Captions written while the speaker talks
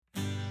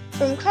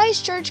From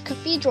Christ Church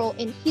Cathedral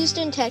in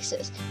Houston,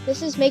 Texas,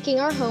 this is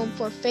Making Our Home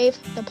for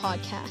Faith, the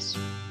podcast.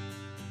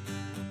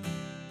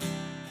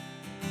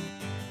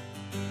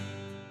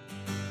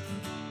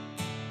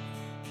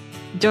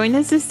 Join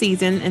us this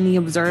season in the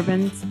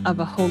observance of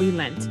a holy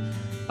Lent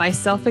by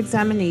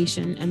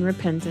self-examination and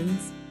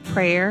repentance,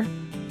 prayer,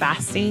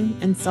 fasting,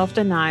 and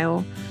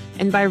self-denial,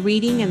 and by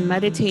reading and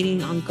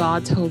meditating on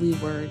God's holy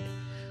word.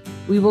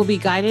 We will be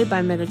guided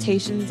by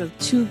meditations of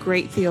two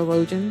great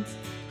theologians,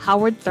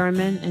 Howard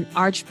Thurman and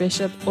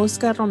Archbishop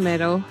Oscar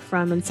Romero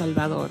from El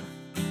Salvador.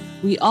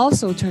 We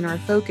also turn our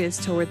focus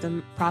toward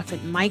the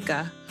prophet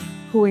Micah,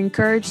 who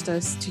encouraged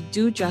us to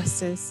do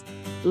justice,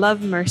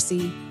 love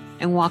mercy,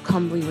 and walk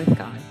humbly with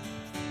God.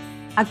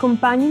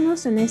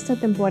 Acompáñenos en esta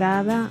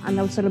temporada a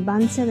la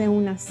observancia de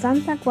una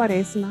santa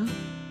cuaresma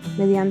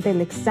mediante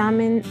el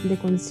examen de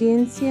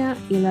conciencia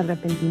y el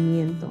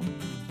arrepentimiento,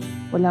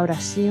 por la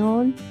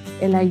oración,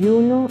 el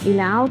ayuno y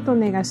la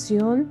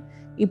autonegación,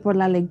 y por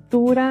la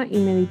lectura y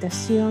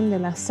meditación de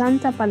la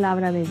santa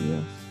palabra de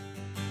Dios.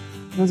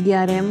 Nos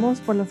guiaremos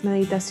por las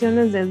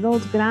meditaciones de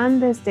dos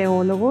grandes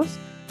teólogos,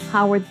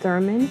 Howard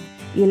Thurman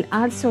y el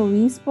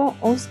arzobispo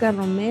Oscar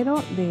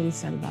Romero de El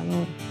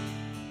Salvador.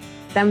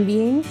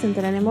 También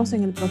centraremos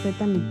en el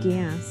profeta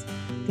Miqueas,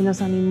 que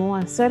nos animó a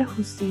hacer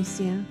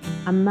justicia,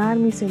 amar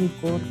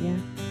misericordia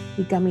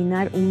y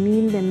caminar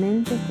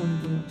humildemente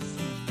con Dios.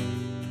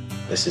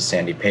 This is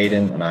Sandy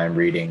Paden, and I am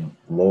reading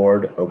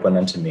Lord, Open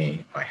Unto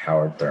Me by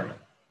Howard Thurman.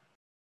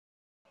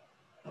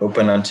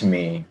 Open unto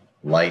me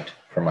light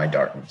for my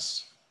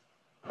darkness.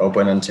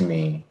 Open unto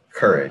me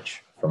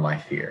courage for my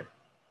fear.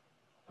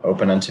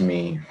 Open unto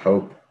me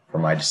hope for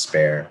my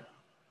despair.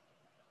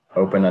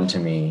 Open unto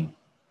me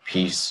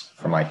peace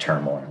for my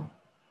turmoil.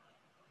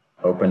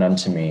 Open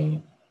unto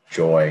me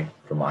joy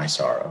for my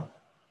sorrow.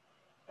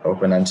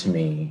 Open unto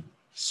me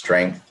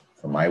strength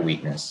for my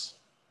weakness.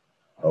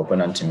 Open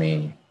unto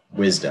me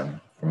wisdom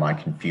for my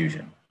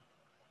confusion.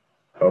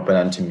 Open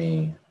unto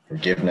me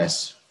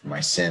forgiveness for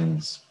my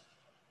sins.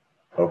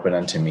 Open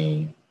unto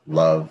me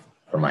love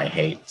for my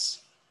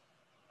hates.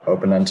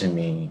 Open unto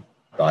me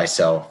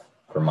thyself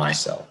for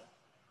myself.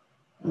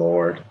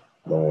 Lord,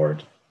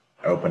 Lord,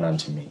 open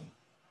unto me.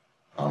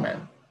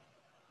 Amen.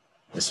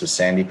 This was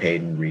Sandy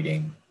Paden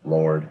reading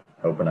Lord,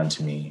 Open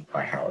Unto Me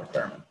by Howard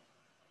Thurman.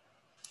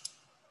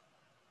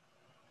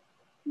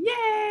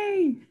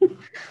 Yay!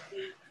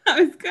 That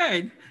was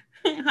good.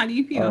 How do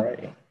you feel? All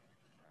right.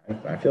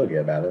 I feel good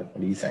about it.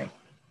 What do you think?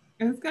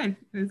 It was good.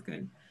 It was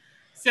good.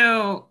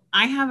 So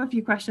I have a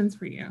few questions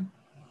for you.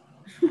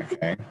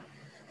 Okay.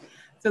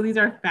 So these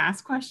are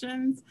fast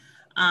questions.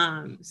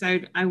 So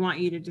I want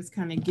you to just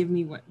kind of give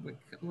me what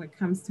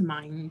comes to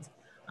mind.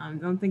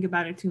 Don't think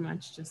about it too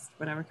much, just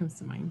whatever comes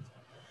to mind.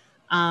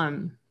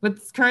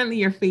 What's currently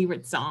your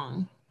favorite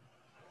song?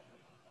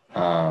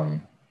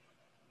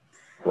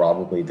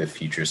 Probably The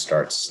Future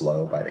Starts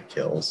Slow by The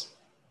Kills.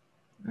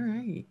 All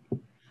right.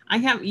 I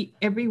have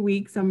every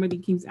week somebody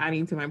keeps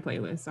adding to my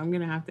playlist, so I'm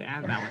gonna have to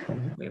add that one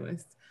to my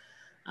playlist.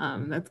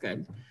 That's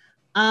good.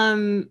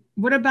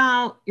 What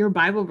about your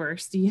Bible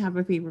verse? Do you have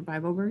a favorite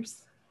Bible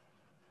verse?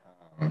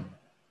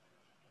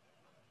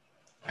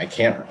 I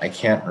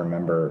can't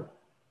remember.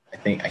 I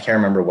can't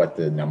remember what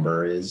the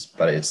number is,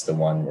 but it's the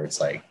one where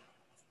it's like,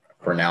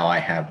 "For now I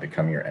have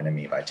become your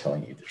enemy by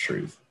telling you the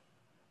truth."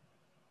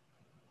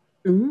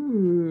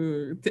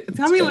 Ooh,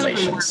 tell me a little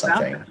bit more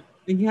something. about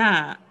that.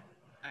 Yeah.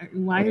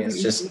 Why is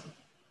it's just?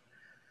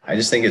 I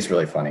just think it's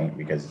really funny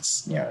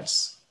because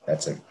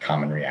that's a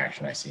common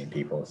reaction I see in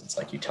people. It's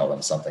like you tell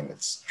them something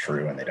that's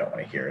true and they don't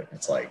want to hear it.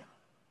 It's like,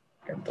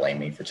 you're gonna blame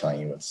me for telling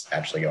you what's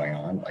actually going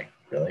on? Like,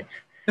 really?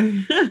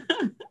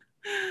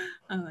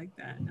 I like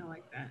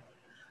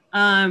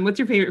that. What's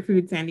your favorite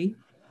food, Sandy?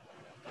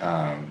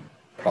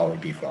 Probably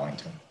beef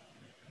Wellington.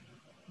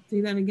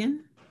 Say that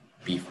again?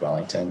 Beef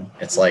Wellington.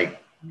 It's like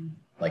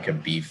a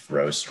beef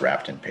roast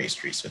wrapped in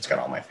pastry. So it's got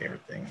all my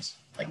favorite things,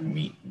 like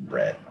meat and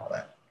bread and all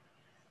that.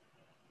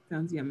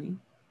 Sounds yummy.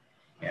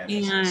 Yeah,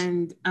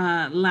 and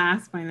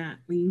last but not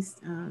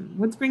least,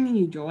 what's bringing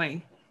you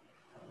joy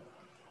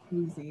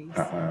these days?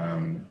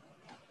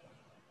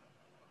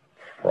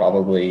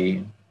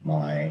 Probably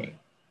my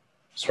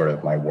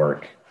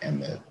work in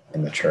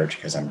the church,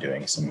 because I'm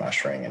doing some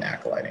ushering and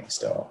acolyting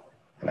still,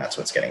 and that's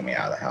what's getting me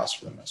out of the house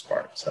for the most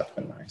part. So that's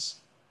been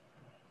nice.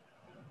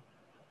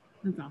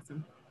 That's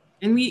awesome,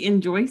 and we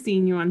enjoy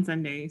seeing you on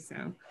Sunday.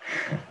 So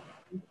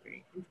it's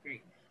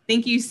great.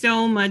 Thank you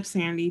so much,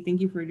 Sandy.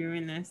 Thank you for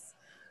doing this.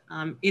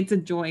 It's a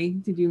joy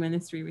to do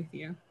ministry with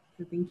you.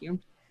 So thank you.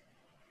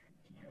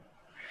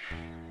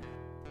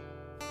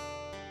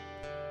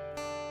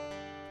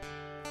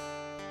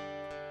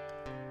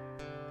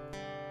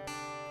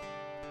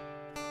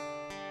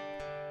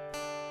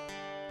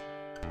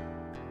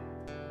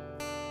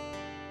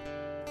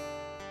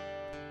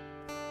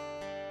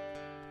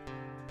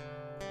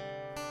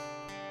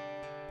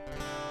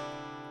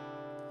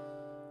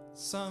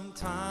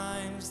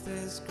 Sometimes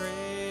this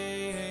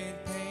great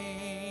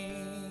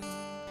pain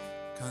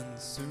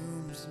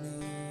consumes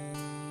me.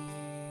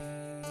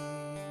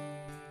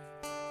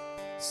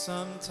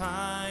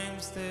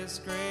 Sometimes this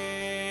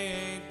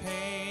great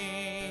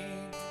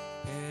pain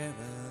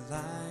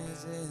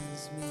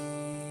paralyzes me.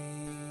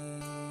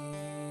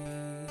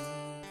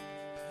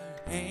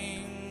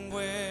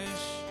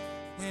 Anguish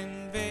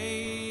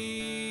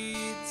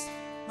invades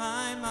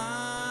my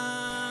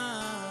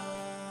mind.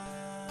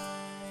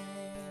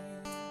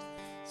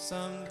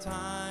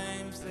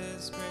 Sometimes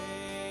this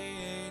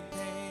great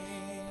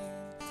pain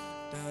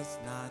does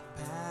not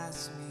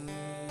pass me.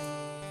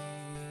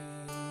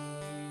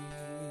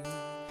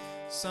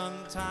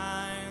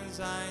 Sometimes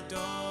I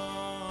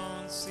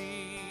don't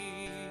see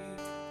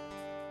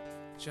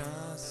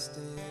justice,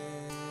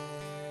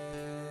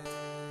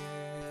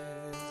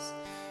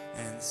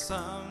 and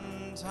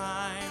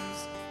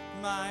sometimes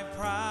my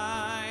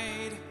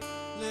pride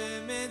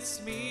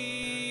limits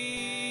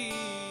me,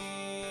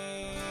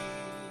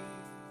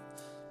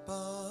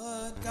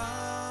 but God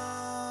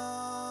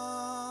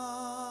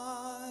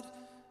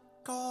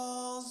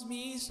calls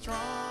me strong.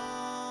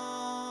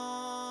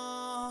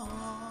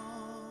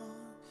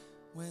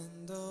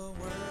 When the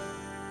world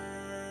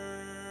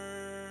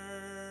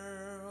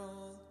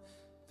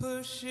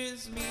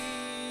pushes me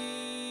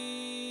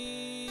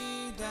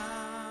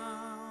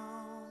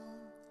down,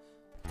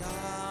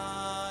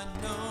 God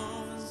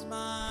knows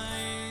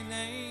my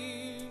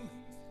name.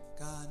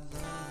 God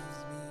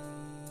loves me.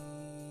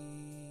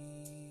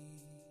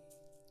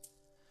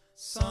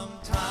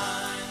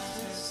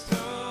 Sometimes the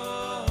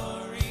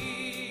story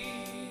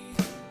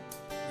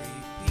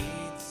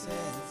repeats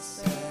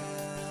itself.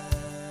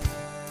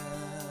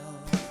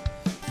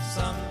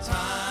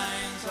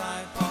 Sometimes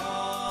I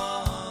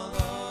fall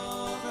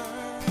over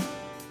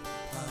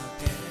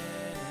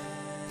again.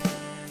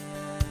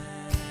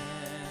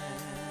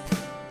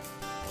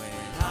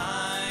 When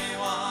I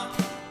walk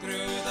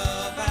through the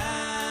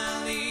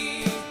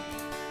valley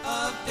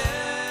of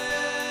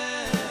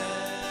death,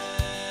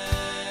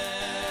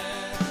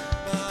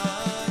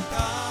 but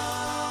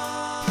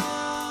God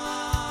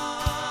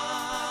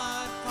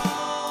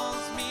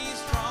calls me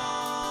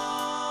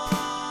strong.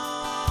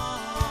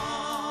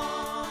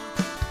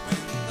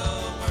 When the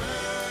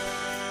world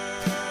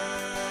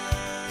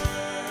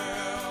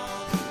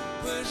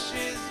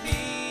pushes me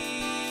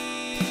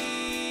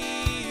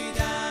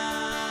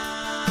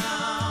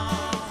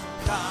down,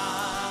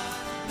 God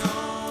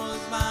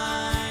knows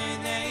my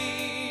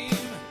name.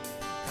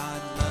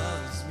 God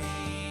loves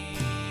me.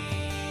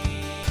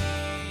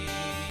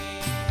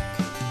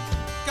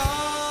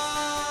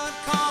 God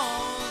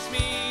calls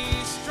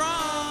me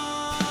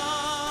strong,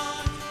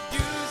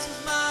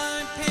 uses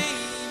my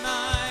pain,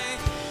 my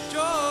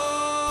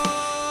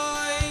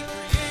joy,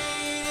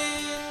 create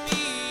in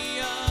me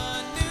a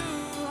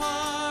new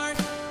heart,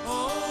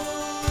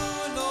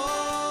 oh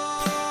Lord.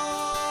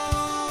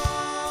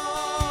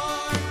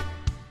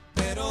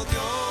 Pero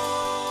Dios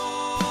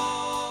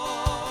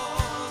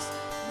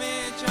me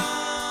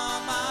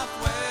llama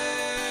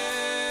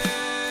fuerte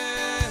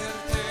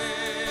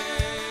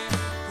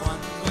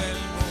cuando el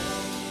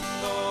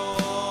mundo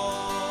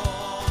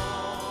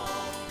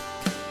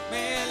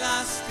me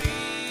lastima.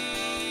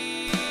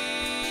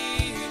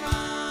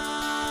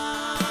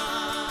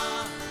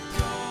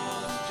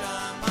 Dios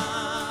llama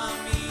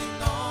mi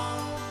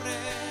nombre,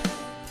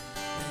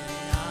 me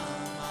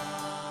ama.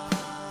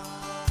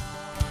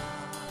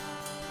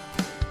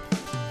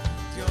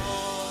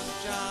 Dios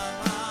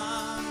llama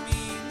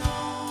mi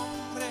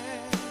nombre,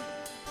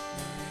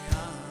 me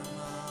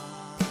ama.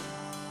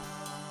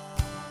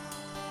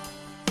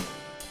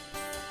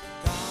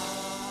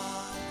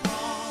 God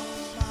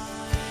calls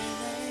my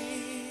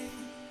name.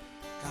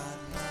 God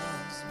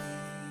loves me.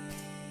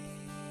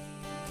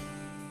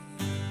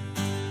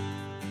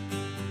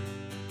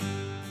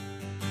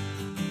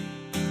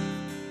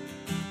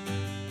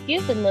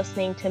 You've been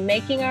listening to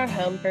Making Our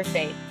Home for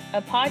Faith,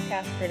 a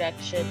podcast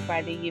production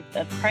by the youth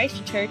of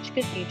Christ Church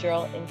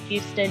Cathedral in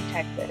Houston,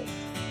 Texas.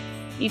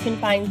 You can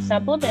find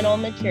supplemental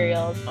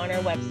materials on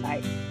our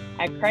website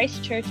at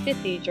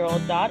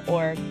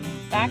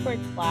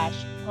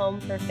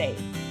christchurchcathedral.org/home for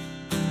faith.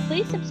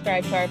 Please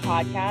subscribe to our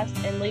podcast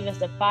and leave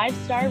us a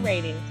 5-star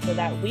rating so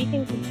that we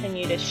can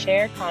continue to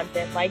share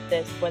content like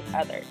this with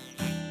others.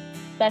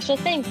 Special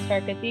thanks to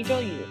our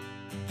Cathedral youth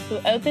who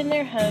opened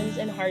their homes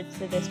and hearts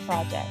to this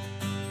project.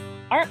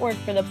 Artwork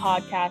for the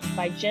podcast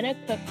by Jenna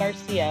Cook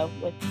Garcia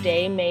with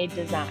Day Made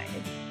Designs.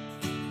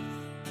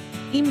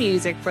 Theme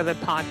music for the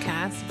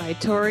podcast by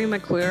Tori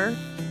McClure.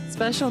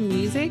 Special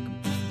music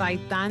by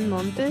Dan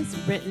Montes,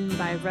 written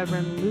by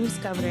Reverend Luz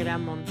Cabrera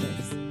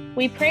Montes.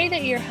 We pray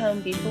that your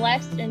home be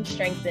blessed and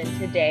strengthened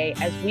today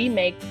as we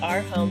make our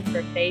home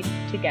for faith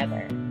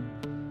together.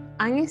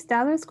 Han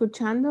estado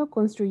escuchando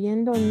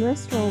Construyendo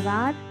Nuestro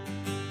Hogar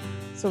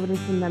sobre el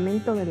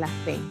Fundamento de la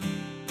Fe,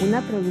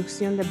 una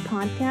producción de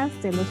podcast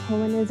de los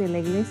jóvenes de la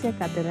Iglesia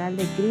Catedral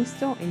de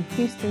Cristo en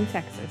Houston,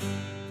 Texas.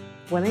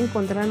 Pueden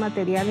encontrar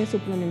materiales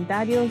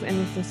suplementarios en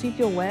nuestro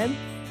sitio web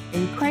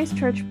en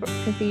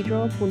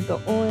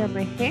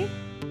christchurchcathedral.org,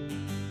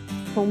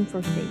 Home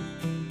for Faith.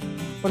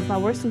 Por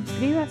favor,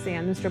 suscríbase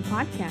a nuestro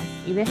podcast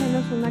y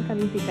déjenos una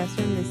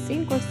calificación de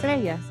 5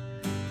 estrellas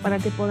para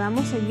que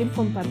podamos seguir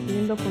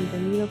compartiendo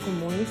contenido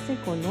como este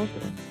con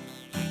otros.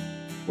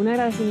 Un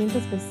agradecimiento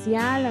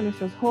especial a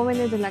nuestros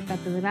jóvenes de la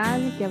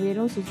catedral que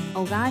abrieron sus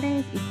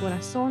hogares y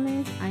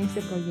corazones a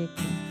este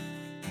proyecto.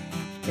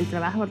 El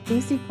trabajo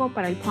artístico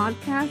para el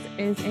podcast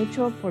es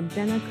hecho por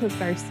Jenna Cook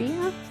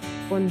García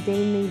con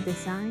Dame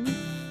Design.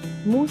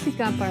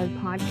 Música para el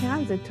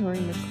podcast de Tori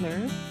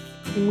McClure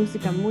y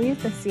música muy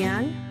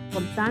especial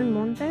por Tan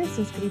Montes,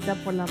 escrita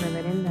por la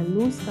reverenda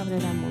Luz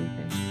Cabrera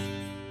Montes.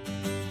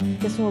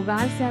 Que su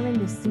hogar sea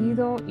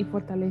bendecido y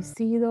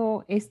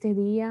fortalecido este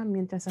día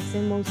mientras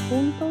hacemos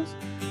juntos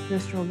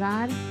nuestro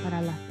hogar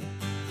para la fe.